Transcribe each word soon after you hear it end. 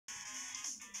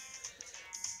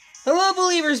Hello,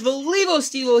 believers. Believo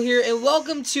Stevo here, and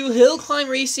welcome to Hill Climb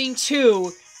Racing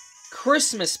 2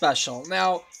 Christmas Special.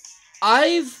 Now,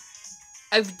 I've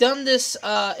done this.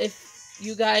 If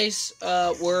you guys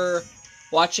were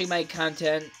watching my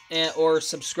content or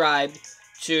subscribed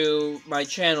to my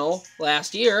channel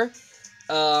last year,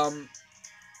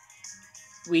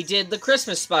 we did the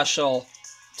Christmas Special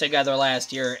together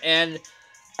last year, and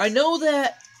I know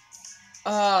that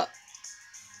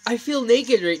I feel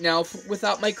naked right now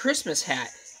without my Christmas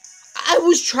hat. I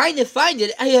was trying to find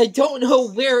it, and I don't know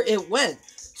where it went.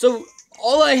 So,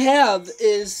 all I have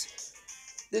is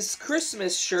this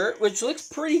Christmas shirt, which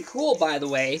looks pretty cool, by the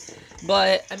way.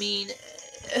 But, I mean,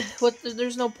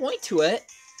 there's no point to it,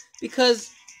 because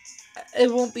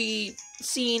it won't be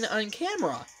seen on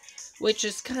camera. Which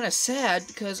is kind of sad,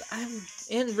 because I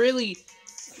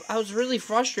was really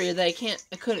frustrated that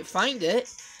I couldn't find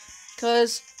it.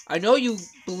 Because I know you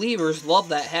believers love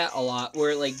that hat a lot,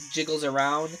 where it, like, jiggles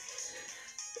around.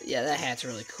 Yeah, that hat's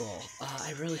really cool.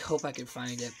 I really hope I can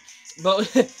find it.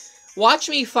 But, watch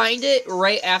me find it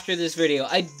right after this video.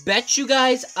 I bet you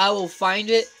guys I will find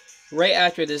it right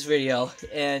after this video.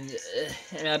 And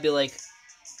I'll be like,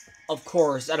 of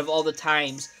course, out of all the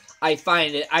times I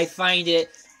find it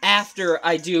after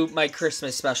I do my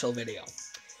Christmas special video.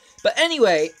 But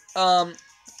anyway,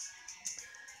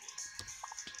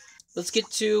 let's get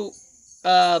to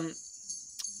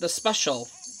the special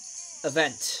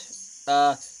event.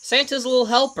 Santa's Little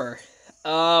Helper.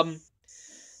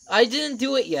 I didn't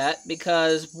do it yet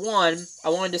because, one, I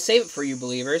wanted to save it for you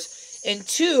believers, and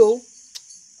two,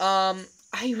 I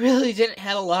really didn't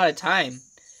have a lot of time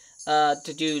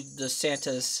to do the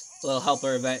Santa's Little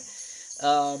Helper event.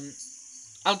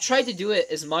 I'll try to do it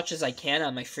as much as I can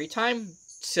on my free time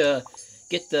to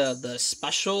get the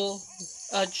special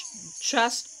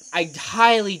chest. I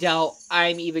highly doubt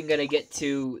I'm even gonna get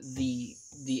to the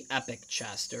epic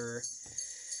chest, or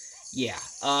yeah.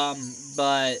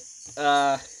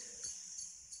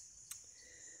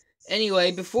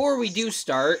 Anyway, before we do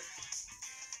start,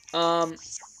 I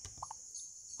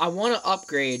want to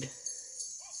upgrade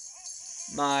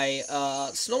my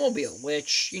snowmobile,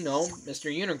 which, you know,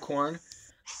 Mr. Unicorn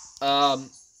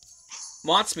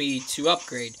wants me to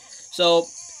upgrade. So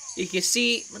you can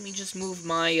see, let me just move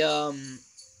my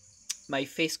my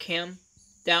face cam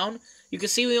down. You can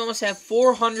see we almost have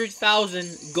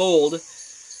 400,000 gold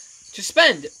to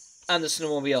spend on the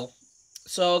snowmobile.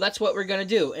 So that's what we're gonna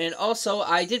do. And also,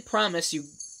 I did promise you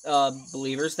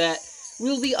believers that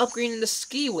we'll be upgrading the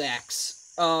ski wax.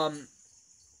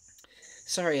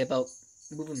 Sorry about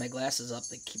moving my glasses up.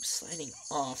 They keep sliding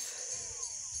off.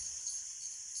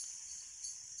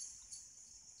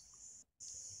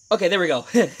 Okay, there we go.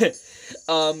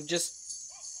 Just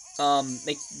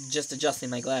adjusting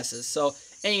my glasses. So,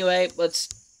 anyway, let's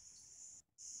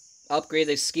upgrade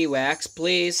the ski wax,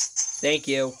 please. Thank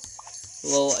you.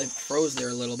 It froze there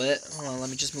a little bit. Hold on, let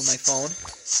me just move my phone.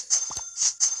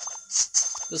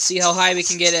 We'll see how high we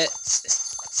can get it.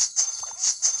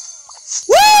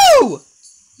 Woo!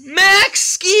 Max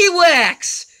ski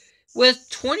wax! With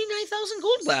 29,000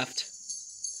 gold left.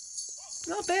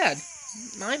 Not bad.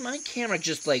 My camera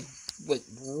just, like, went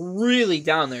really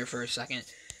down there for a second.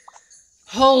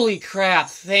 Holy crap,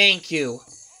 thank you.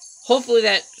 Hopefully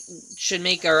that should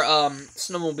make our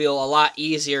snowmobile a lot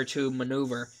easier to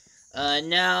maneuver.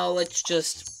 Now let's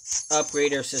just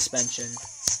upgrade our suspension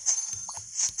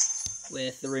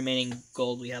with the remaining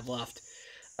gold we have left.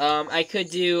 I could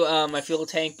do my fuel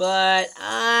tank, but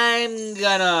I'm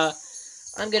gonna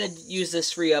use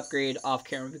this free upgrade off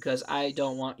camera because I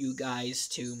don't want you guys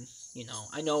to, you know,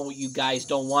 I know you guys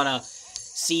don't want to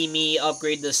see me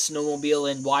upgrade the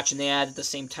snowmobile and watch an ad at the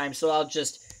same time, so I'll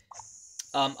just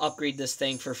upgrade this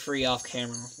thing for free off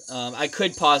camera. I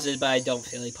could pause it, but I don't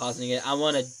feel like pausing it. I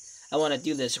want to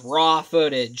do this raw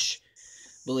footage,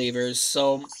 believers.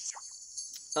 So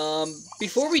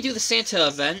before we do the Santa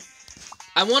event,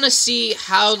 I want to see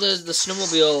how the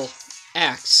snowmobile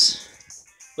acts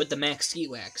with the max ski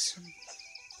wax.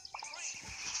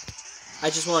 I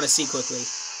just want to see quickly.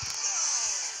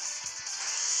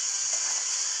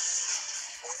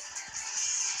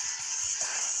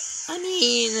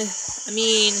 I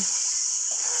mean,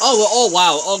 oh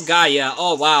wow, oh god, yeah,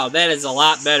 oh wow, that is a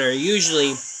lot better.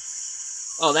 Usually,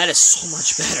 oh, that is so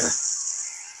much better.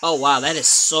 Oh wow, that is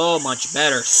so much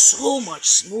better, so much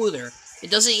smoother. It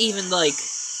doesn't even, like,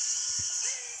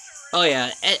 oh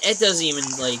yeah, it doesn't even,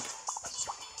 like,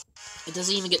 it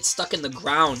doesn't even get stuck in the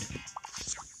ground.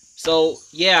 So,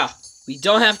 yeah, we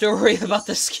don't have to worry about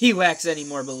the ski wax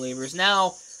anymore, believers.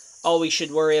 Now, all we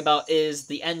should worry about is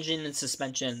the engine and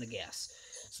suspension and the gas.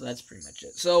 So that's pretty much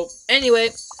it. So, anyway,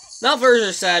 not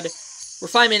further said, we're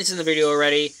 5 minutes in the video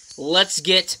already. Let's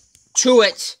get to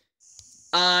it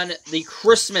on the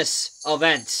Christmas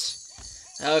event.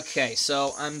 Okay,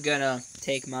 so I'm gonna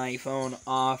take my phone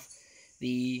off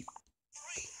the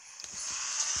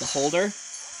holder.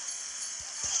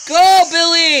 Go,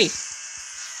 Billy!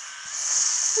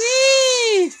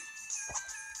 Whee!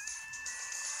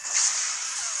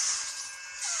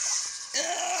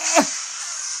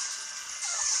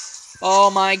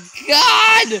 Oh my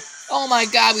god! Oh my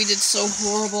god, we did so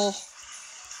horrible.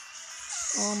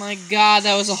 Oh my god,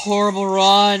 that was a horrible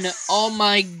run. Oh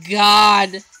my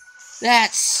god.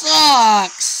 That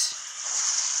sucks.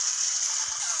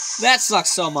 That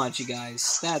sucks so much, you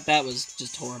guys. That was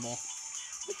just horrible.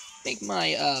 Make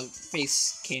my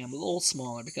face cam a little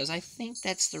smaller because I think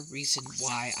that's the reason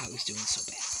why I was doing so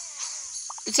bad.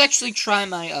 Let's actually try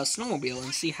my snowmobile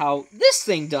and see how this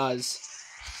thing does.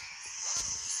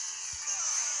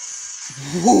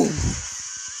 Whoa.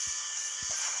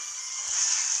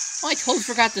 Oh, I totally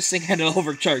forgot this thing had an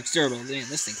overcharged turbo. Man,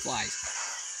 this thing flies.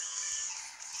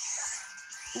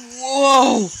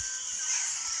 Whoa!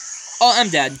 Oh, I'm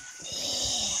dead.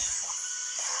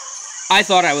 I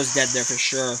thought I was dead there for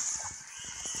sure.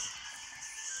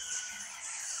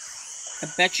 I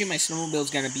bet you my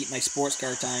snowmobile's gonna beat my sports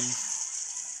car time.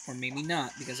 Or maybe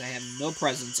not, because I have no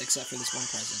presents except for this one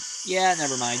present. Yeah,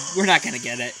 never mind. We're not gonna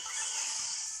get it.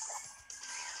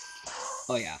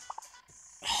 Oh, yeah.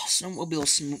 Oh, the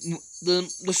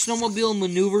snowmobile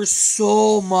maneuvers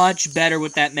so much better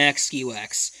with that Max Ski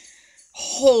Wax.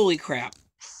 Holy crap.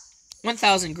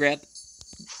 1,000 grip.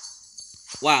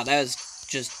 Wow, that is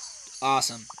just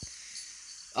awesome.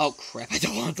 Oh, crap. I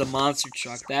don't want the monster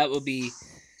truck. That would be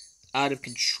out of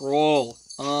control.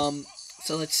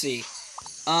 So let's see.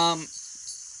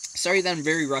 Sorry that I'm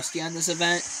very rusty on this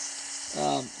event.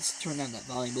 Let's turn down that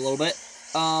volume a little bit.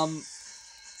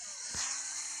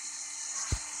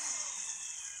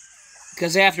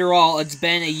 Because after all, it's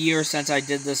been a year since I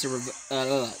did this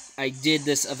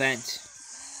event.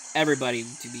 Everybody,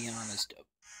 to be honest.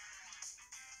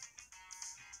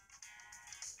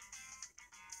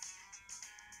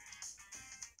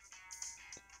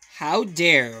 How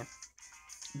dare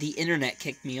the internet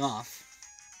kick me off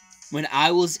when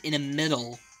I was in the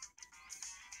middle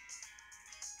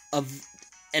of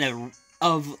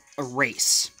a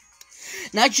race.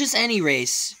 Not just any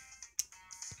race,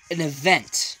 an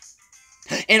event.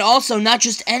 And also, not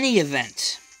just any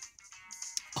event.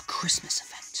 A Christmas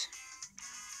event.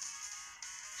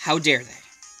 How dare they?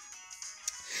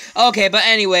 Okay, but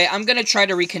anyway, I'm gonna try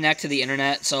to reconnect to the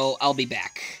internet, so I'll be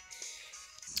back.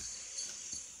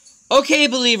 Okay,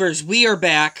 believers, we are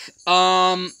back.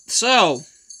 So,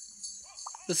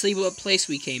 let's see what place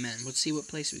we came in. Let's see what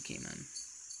place we came in.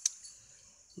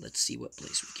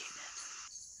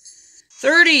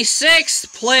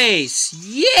 36th place!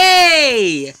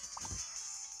 Yay!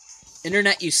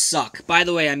 Internet, you suck. By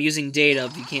the way, I'm using data.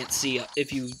 If you can't see,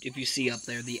 if you see up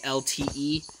there, the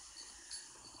LTE.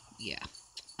 Yeah,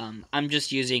 I'm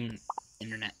just using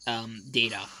internet,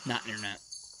 data, not internet.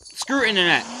 Screw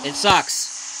internet. It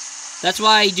sucks. That's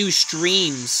why I do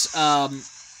streams.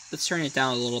 Let's turn it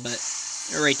down a little bit.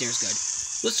 Right there's good.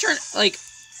 Let's turn like.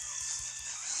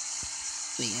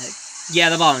 Yeah,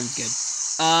 the volume's good.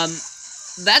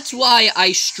 That's why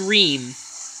I stream.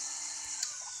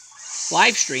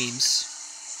 Live streams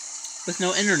with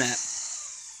no internet,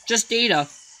 just data.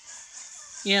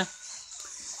 Yeah,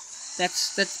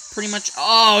 that's pretty much.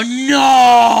 Oh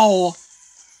no!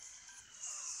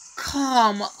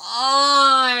 Come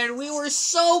on, we were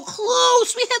so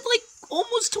close. We had like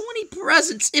almost 20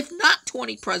 presents, if not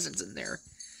 20 presents in there.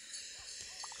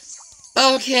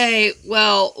 Okay,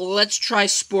 well, let's try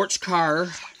sports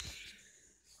car.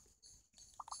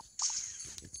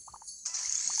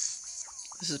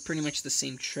 This is pretty much the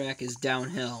same track as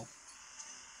downhill.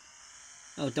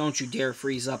 Oh, don't you dare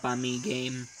freeze up on me,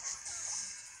 game.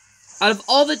 Out of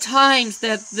all the times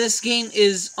that this game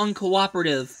is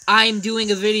uncooperative, I'm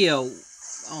doing a video.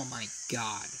 Oh my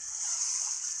god.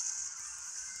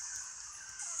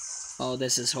 Oh,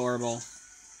 this is horrible.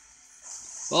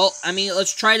 Well, I mean,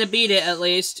 let's try to beat it at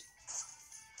least.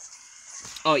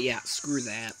 Oh yeah, screw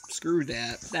that. Screw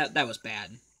that. That was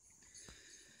bad.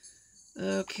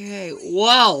 Okay,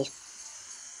 well.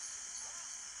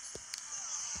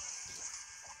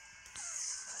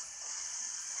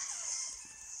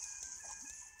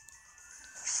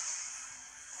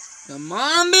 Come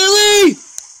on, Billy!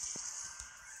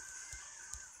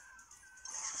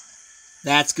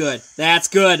 That's good. That's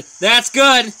good. That's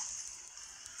good.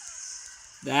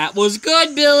 That was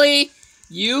good, Billy.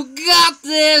 You got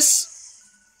this.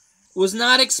 Was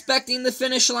not expecting the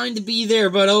finish line to be there,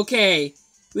 but okay.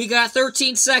 We got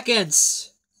 13 seconds.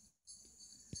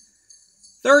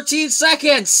 13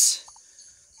 seconds!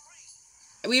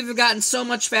 We've gotten so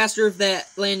much faster if that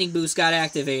landing boost got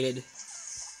activated.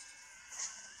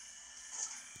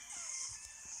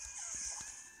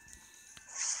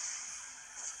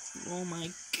 Oh my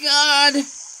god! It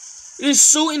is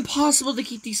so impossible to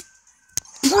keep these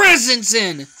presents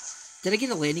in! Did I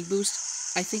get a landing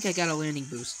boost? I think I got a landing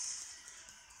boost.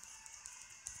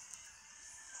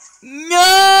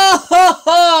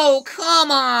 No!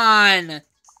 Come on!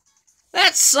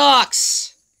 That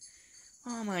sucks!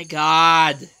 Oh my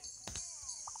god.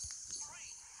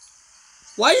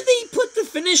 Why did they put the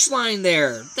finish line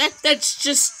there? That's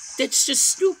just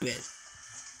stupid.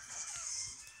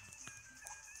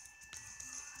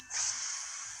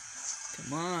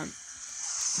 Come on.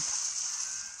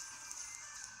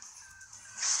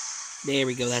 There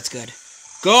we go, that's good.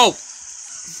 Go!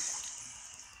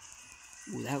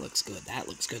 Ooh, that looks good. That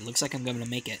looks good. Looks like I'm going to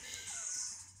make it.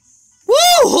 Woo!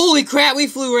 Holy crap, we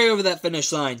flew right over that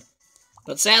finish line.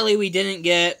 But sadly, we didn't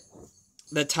get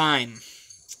the time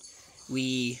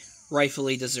we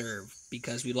rightfully deserve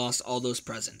because we lost all those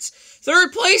presents.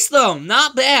 Third place, though.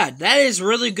 Not bad. That is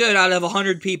really good out of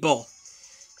 100 people.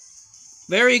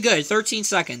 Very good. 13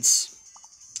 seconds.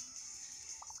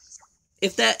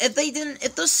 If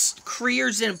those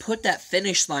creators didn't put that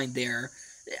finish line there,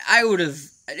 I would have.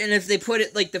 And if they put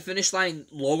it, like, the finish line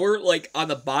lower, like, on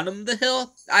the bottom of the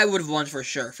hill, I would have won for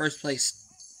sure. First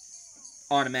place,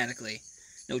 automatically.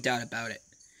 No doubt about it.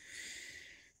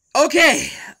 Okay,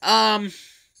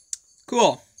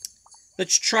 cool.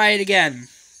 Let's try it again.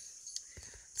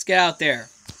 Let's get out there.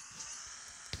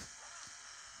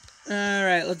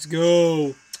 Alright, let's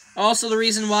go. Also, the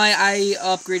reason why I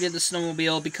upgraded the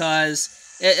snowmobile, because,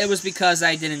 it was because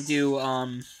I didn't do,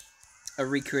 a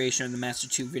recreation of the Master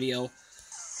 2 video.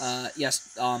 Not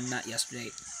yesterday.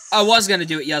 I was gonna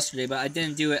do it yesterday, but I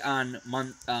didn't do it on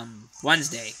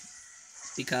Wednesday.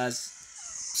 Because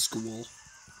school.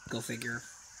 Go figure.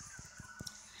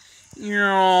 You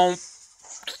know.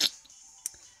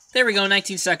 There we go,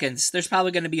 19 seconds. There's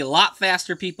probably gonna be a lot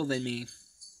faster people than me.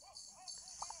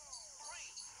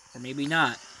 Or maybe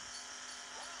not.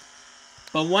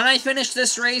 But when I finish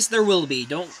this race, there will be.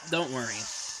 Don't worry.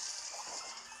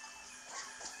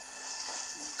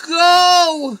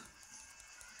 Go!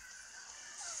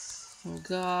 Oh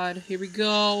god, here we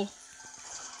go.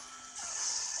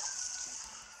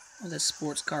 Oh, this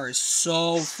sports car is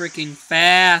so freaking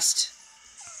fast.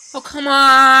 Oh, come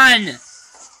on!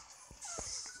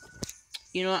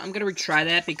 You know what, I'm gonna retry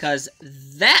that because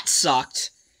that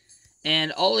sucked.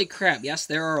 And holy crap, yes,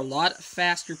 there are a lot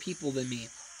faster people than me.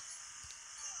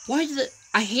 Why did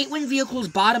I hate when vehicles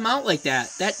bottom out like that.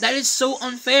 That is so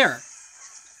unfair.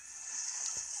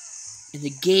 And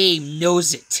the game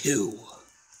knows it too.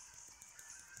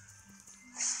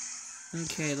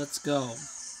 Okay, let's go.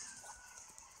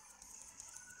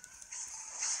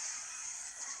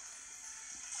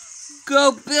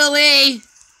 Go, Billy!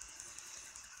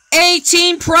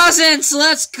 18 presents!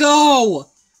 Let's go!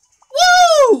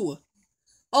 Woo!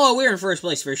 Oh, we're in first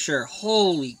place for sure.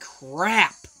 Holy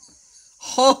crap.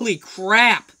 Holy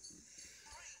crap.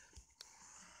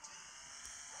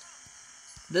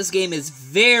 This game is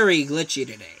very glitchy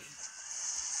today.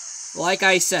 Like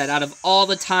I said, out of all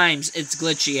the times it's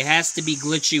glitchy, it has to be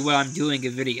glitchy when I'm doing a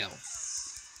video.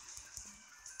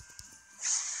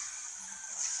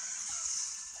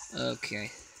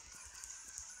 Okay.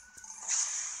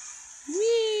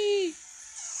 Whee!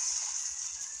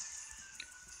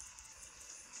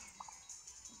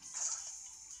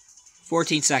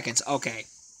 "14 seconds. Okay.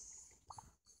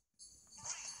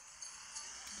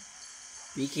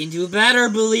 We can do better,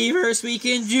 believers. We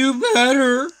can do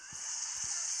better.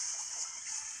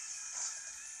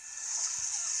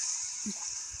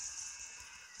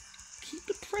 Keep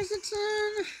the presents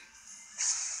in.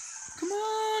 Come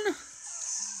on.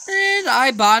 And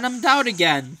I bottomed out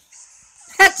again.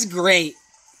 That's great.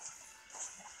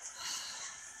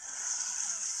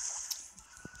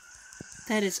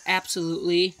 That is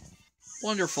absolutely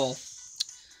wonderful.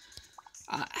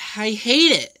 I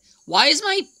hate it. Why is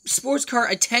my sports car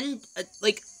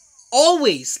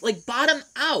always, bottom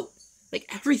out? Like,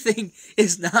 everything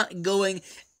is not going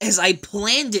as I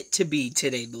planned it to be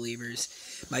today, believers.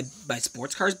 My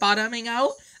sports car's bottoming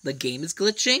out, the game is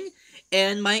glitching,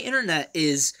 and my internet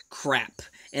is crap.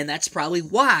 And that's probably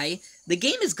why the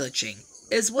game is glitching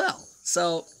as well.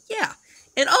 So, yeah.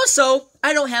 And also,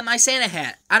 I don't have my Santa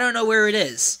hat. I don't know where it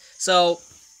is. So,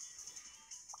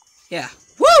 yeah.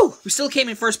 Woo! We still came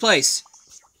in first place.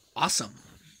 Awesome.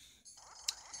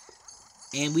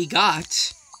 And we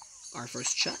got our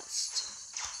first chest.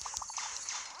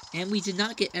 And we did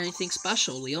not get anything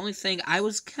special. The only thing I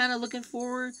was kind of looking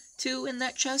forward to in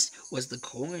that chest was the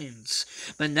coins.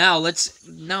 But now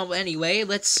anyway,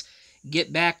 let's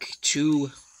get back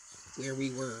to where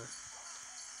we were.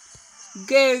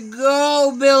 Okay,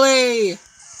 go, Billy!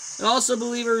 And also,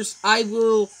 believers, I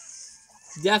will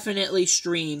definitely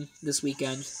stream this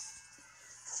weekend.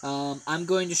 I'm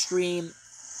going to stream...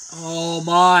 Oh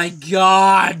my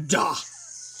god!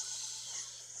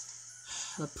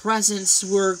 The presents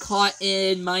were caught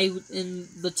in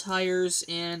the tires,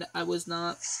 and I was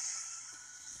not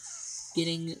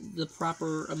getting the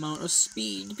proper amount of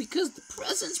speed because the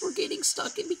presents were getting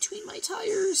stuck in between my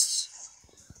tires.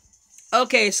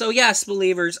 Okay, so yes,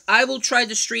 believers, I will try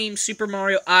to stream Super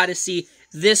Mario Odyssey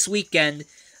this weekend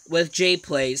with Jay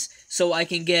Plays, so I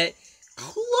can get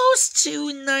close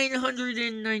to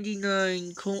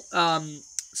 999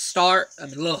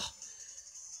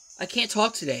 I can't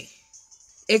talk today.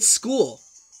 It's school.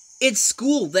 It's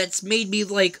school that's made me,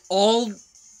 like, all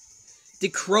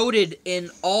decroded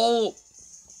and all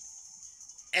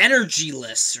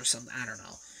energyless or something. I don't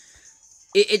know.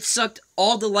 It sucked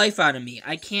all the life out of me.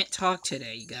 I can't talk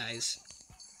today, you guys.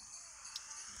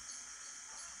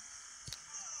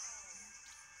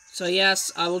 So, yes,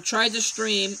 I will try to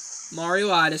stream Mario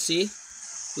Odyssey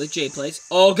with J-Plays.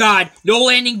 Oh, God. No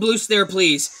landing boost there,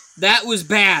 please. That was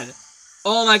bad.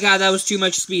 Oh, my God. That was too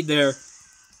much speed there.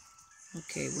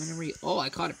 Okay, when are we... Oh, I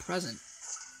caught a present.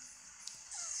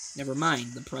 Never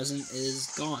mind. The present is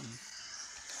gone.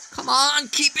 Come on,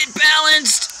 keep it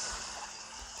balanced!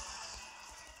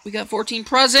 We got 14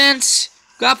 presents!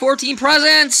 Got 14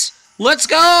 presents! Let's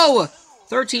go!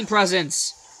 13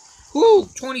 presents. Whoo,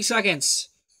 20 seconds.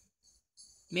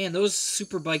 Man, those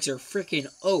super bikes are freaking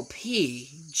OP.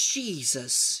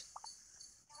 Jesus.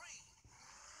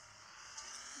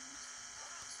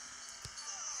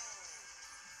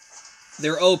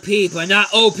 They're OP, but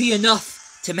not OP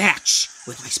enough to match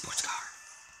with my sports car.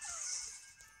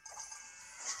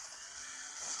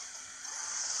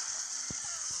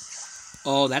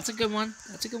 Oh, that's a good one.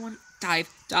 That's a good one. Dive.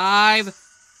 Dive.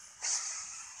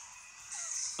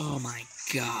 Oh, my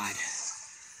God.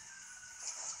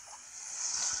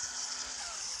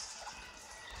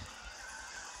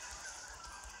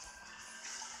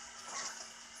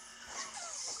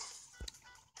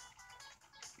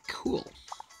 Cool.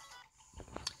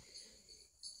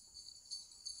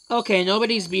 Okay,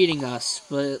 nobody's beating us,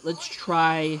 but let's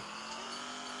try...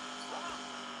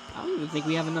 I don't even think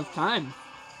we have enough time.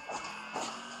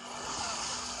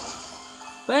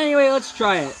 But anyway, let's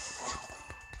try it.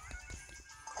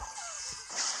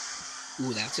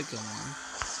 Ooh, that's a good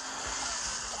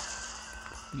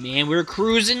one. Man, we're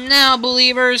cruising now,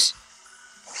 believers.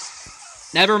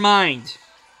 Never mind.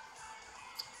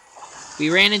 We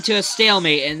ran into a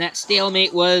stalemate, and that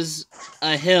stalemate was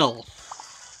a hill.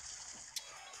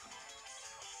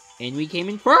 And we came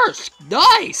in first.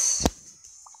 Nice!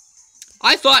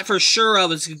 I thought for sure I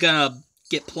was gonna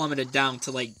get plummeted down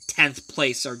to like 10th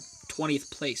place or 20th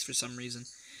place for some reason.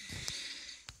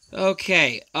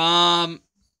 Okay, how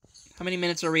many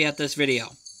minutes are we at this video?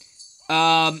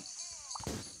 I'll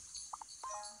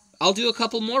do a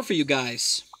couple more for you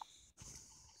guys.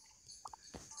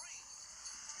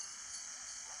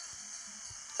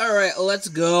 Alright, let's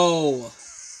go.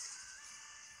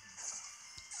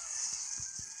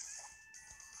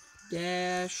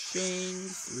 Dashing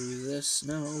through the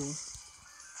snow.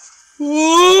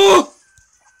 Whoa!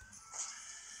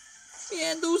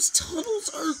 Man, those tunnels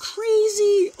are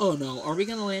crazy. Oh no, are we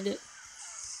gonna land it?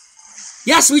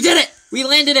 Yes, we did it! We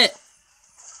landed it!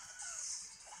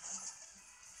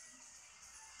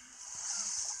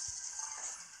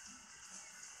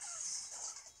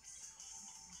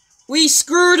 We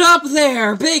screwed up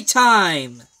there, big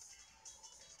time!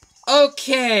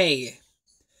 Okay.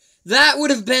 That would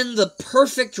have been the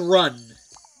perfect run.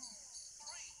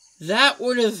 That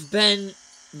would have been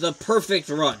the perfect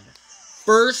run.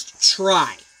 First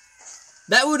try.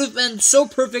 That would have been so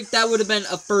perfect, that would have been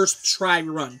a first try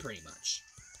run, pretty much.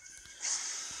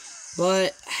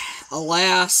 But,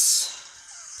 alas,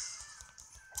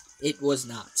 it was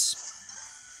not.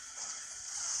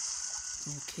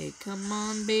 Okay, come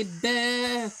on,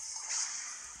 baby.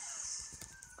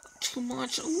 Too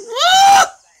much.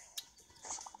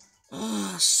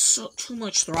 Too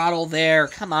much throttle there.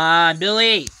 Come on,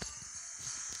 Billy.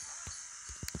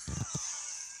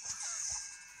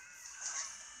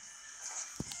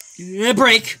 Yeah,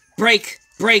 brake. Okay.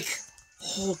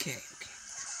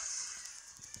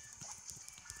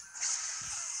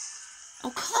 Oh,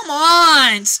 come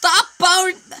on! Stop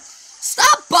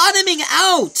bottoming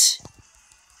out!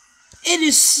 It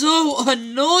is so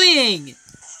annoying!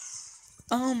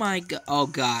 Oh my god. Oh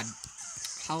god.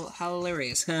 How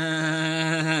hilarious.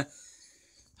 Oh,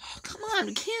 come on,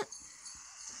 we can't.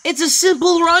 It's a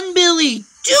simple run, Billy!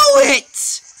 Do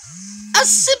it! A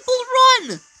simple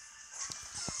run!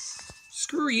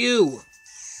 Screw you.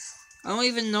 I don't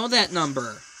even know that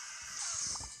number.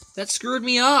 That screwed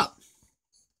me up.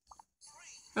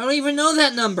 I don't even know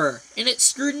that number, and it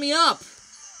screwed me up.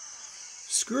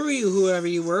 Screw you, whoever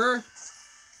you were.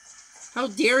 How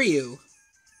dare you?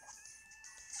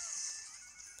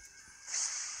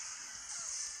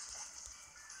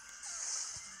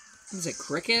 Is it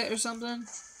cricket or something?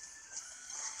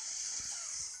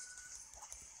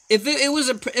 If it was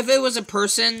a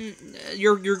person,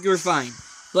 you're fine.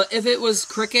 But if it was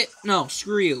cricket, no,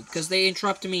 screw you, because they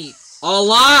interrupted me a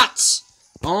lot.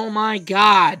 Oh my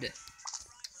god.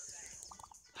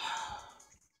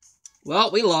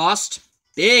 Well, we lost.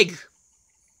 Big.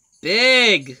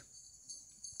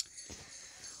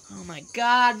 Oh my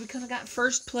god, we could have got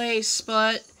first place,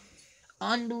 but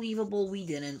unbelievable we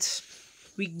didn't.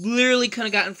 We literally could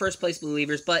have gotten first place,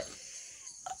 believers, but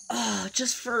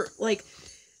just for, like,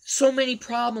 so many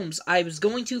problems. I was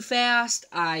going too fast.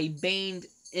 I banged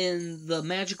in the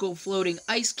magical floating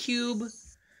ice cube,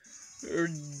 or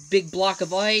big block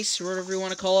of ice, or whatever you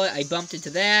want to call it. I bumped into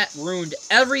that, ruined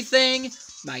everything.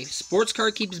 My sports car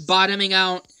keeps bottoming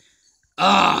out.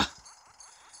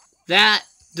 That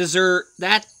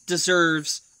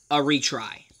deserves a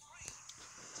retry.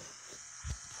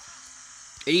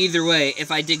 Either way,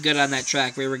 if I did good on that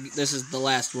track, this is the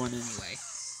last one anyway.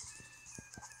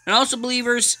 And also,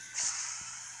 believers,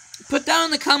 put down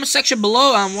in the comment section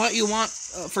below on what you want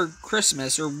for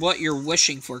Christmas, or what you're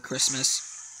wishing for Christmas.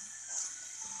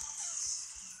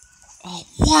 Oh,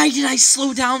 why did I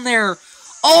slow down there?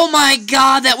 Oh my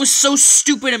god, that was so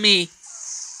stupid of me.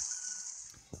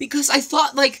 Because I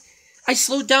thought, like, I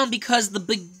slowed down because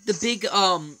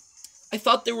I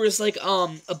thought there was, like,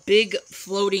 a big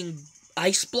floating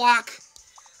ice block,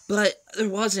 but there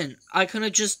wasn't. I could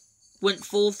have just went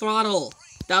full throttle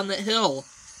down the hill,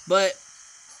 but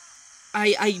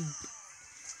I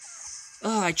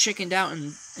chickened out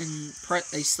and I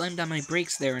slammed on my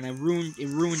brakes there, and it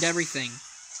ruined everything.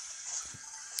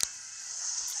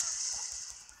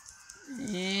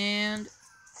 And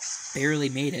barely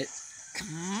made it.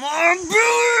 Come on,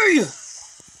 Billy!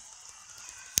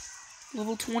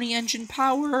 Level 20 engine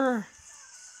power.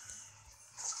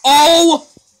 Oh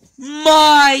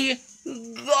my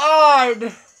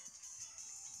god!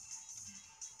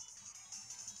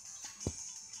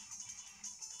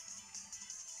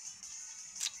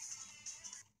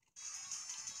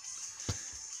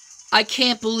 I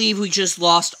can't believe we just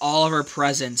lost all of our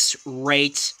presents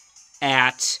right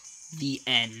at the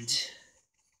end.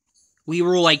 We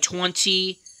were like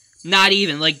 20, not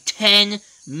even, like 10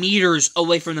 meters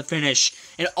away from the finish,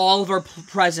 and all of our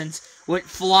presents went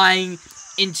flying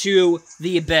into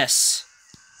the abyss.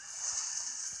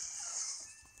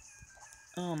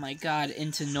 Oh my god,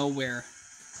 into nowhere.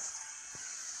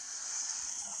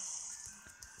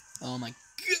 Oh my god!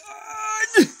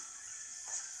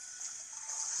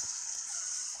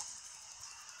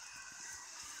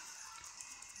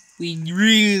 We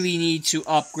really need to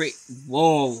upgrade.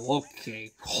 Whoa,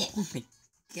 okay. Oh my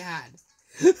god.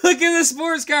 Look at the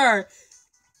sports car!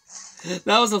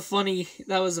 That was a funny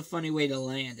way to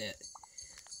land it.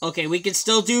 Okay, we can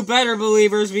still do better,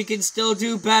 believers. We can still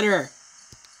do better.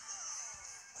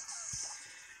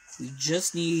 We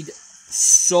just need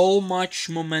so much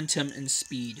momentum and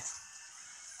speed.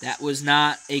 That was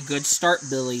not a good start,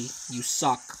 Billy. You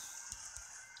suck.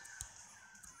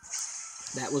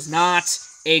 That was not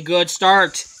a good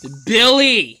start.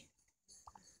 Billy!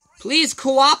 Please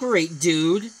cooperate,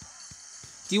 dude.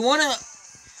 Do you want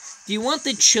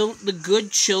the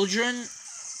good children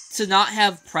to not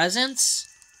have presents?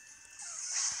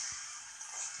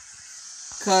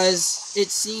 Because it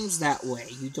seems that way.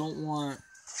 You don't want...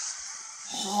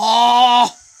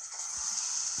 Oh!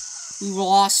 We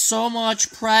lost so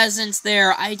much presents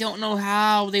there. I don't know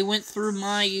how. They went through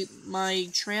my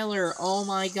trailer. Oh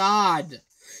my god.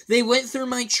 They went through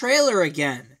my trailer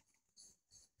again.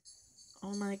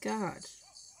 Oh my god.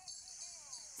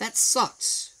 That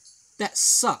sucks. That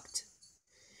sucked.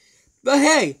 But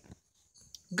hey,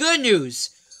 good news.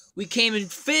 We came in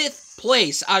 5th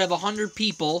place out of 100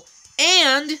 people,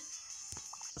 and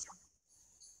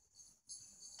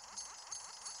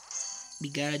we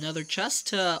got another chest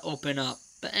to open up.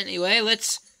 But anyway,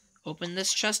 let's open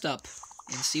this chest up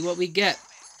and see what we get.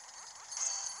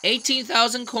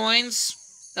 18,000 coins.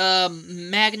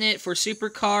 Magnet for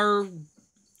supercar.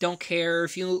 Don't care.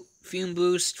 If you Fume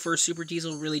boost for Super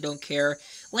Diesel, really don't care.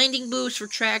 Landing boost for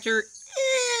Tractor,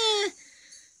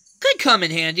 could come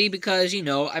in handy because, you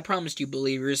know, I promised you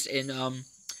believers in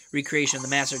Recreation of the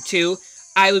Master 2,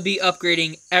 I would be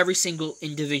upgrading every single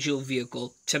individual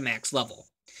vehicle to max level.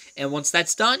 And once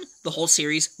that's done, the whole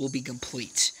series will be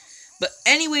complete. But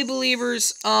anyway,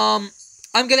 believers, I'm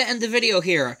going to end the video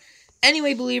here.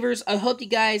 Anyway, believers, I hope you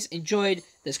guys enjoyed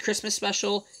this Christmas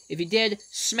special. If you did,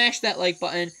 smash that like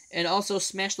button, and also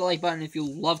smash the like button if you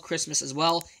love Christmas as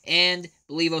well, and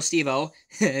Believo Stevo.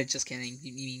 Just kidding.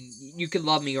 You could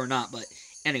love me or not, but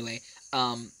anyway,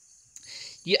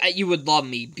 you would love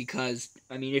me because,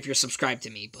 I mean, if you're subscribed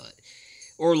to me, but,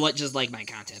 or just like my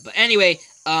content. But anyway,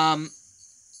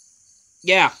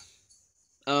 yeah,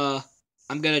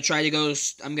 I'm gonna try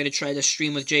to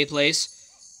stream with Jay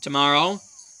Place tomorrow.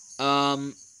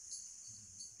 I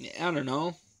don't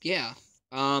know. Yeah.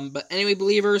 But anyway,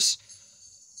 believers,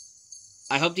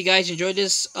 I hope you guys enjoyed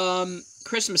this,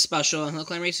 Christmas special on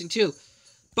Hillclimb Racing 2.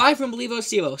 Bye from Believo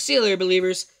Stevo. See you later,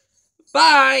 believers.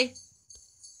 Bye!